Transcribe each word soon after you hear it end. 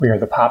We are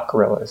the Pop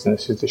Gorillas, and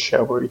this is the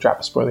show where we drop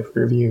a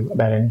spoiler-free review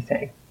about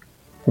anything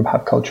from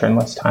pop culture in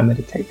less time than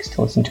it takes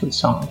to listen to a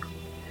song.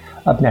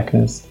 Up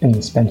next in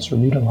the Spenser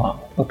read-along,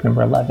 book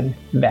number 11,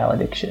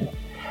 Valediction.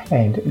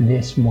 And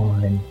this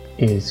one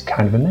is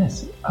kind of a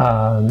mess,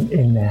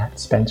 in that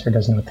Spenser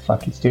doesn't know what the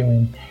fuck he's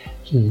doing.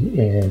 He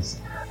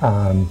is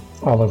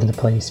all over the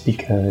place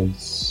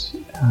because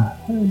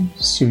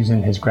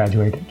Susan has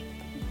graduated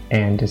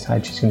and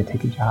decides she's going to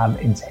take a job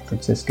in San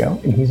Francisco,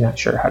 and he's not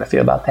sure how to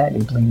feel about that,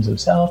 and he blames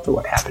himself for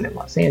what happened in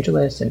Los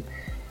Angeles, and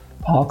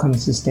Paul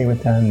comes to stay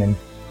with them, and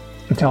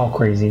it's all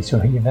crazy. So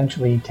he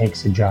eventually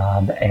takes a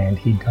job, and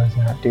he does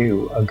not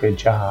do a good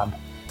job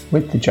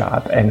with the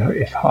job, and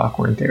if Hawk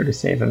weren't there to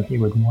save him, he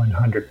would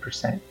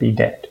 100% be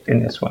dead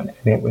in this one.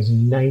 And it was a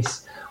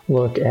nice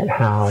look at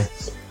how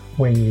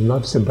when you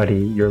love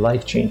somebody, your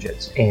life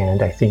changes,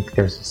 and I think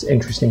there's this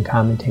interesting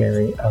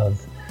commentary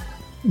of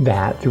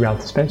that throughout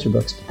the Spenser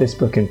books, but this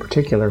book in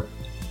particular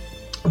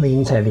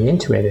leans heavy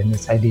into it, and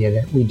this idea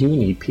that we do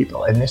need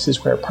people. And this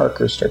is where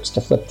Parker starts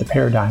to flip the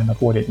paradigm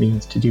of what it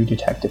means to do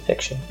detective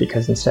fiction,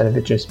 because instead of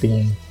it just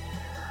being,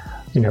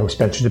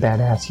 Spenser's a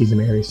badass, he's a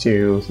Mary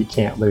Sue, he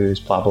can't lose,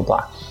 blah, blah,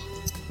 blah.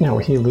 No,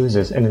 he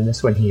loses, and in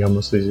this one he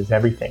almost loses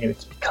everything, and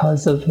it's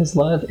because of his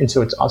love. And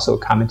so it's also a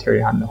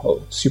commentary on the whole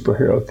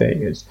superhero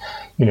thing is,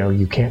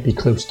 you can't be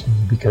close to me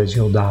because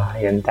you'll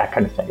die, and that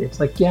kind of thing.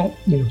 It's like, yeah,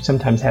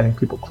 sometimes having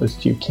people close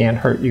to you can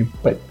hurt you,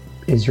 but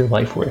is your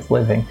life worth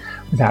living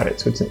without it?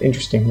 So it's an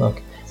interesting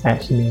look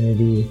at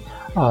humanity,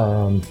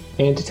 and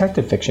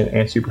detective fiction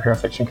and superhero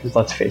fiction, because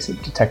let's face it,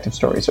 detective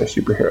stories are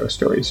superhero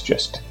stories,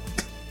 just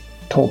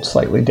told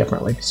slightly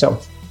differently.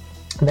 So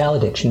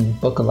Valediction,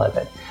 book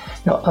 11.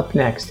 Now, up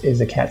next is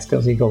A Cat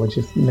Steals Eagle, which,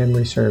 if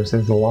memory serves,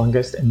 is the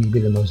longest and maybe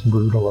the most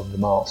brutal of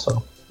them all.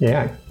 So,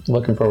 yeah,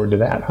 looking forward to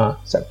that, huh?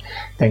 So,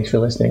 thanks for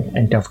listening,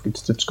 and don't forget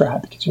to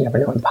subscribe, because you never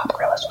know when the Pop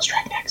Gorillas will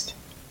strike next.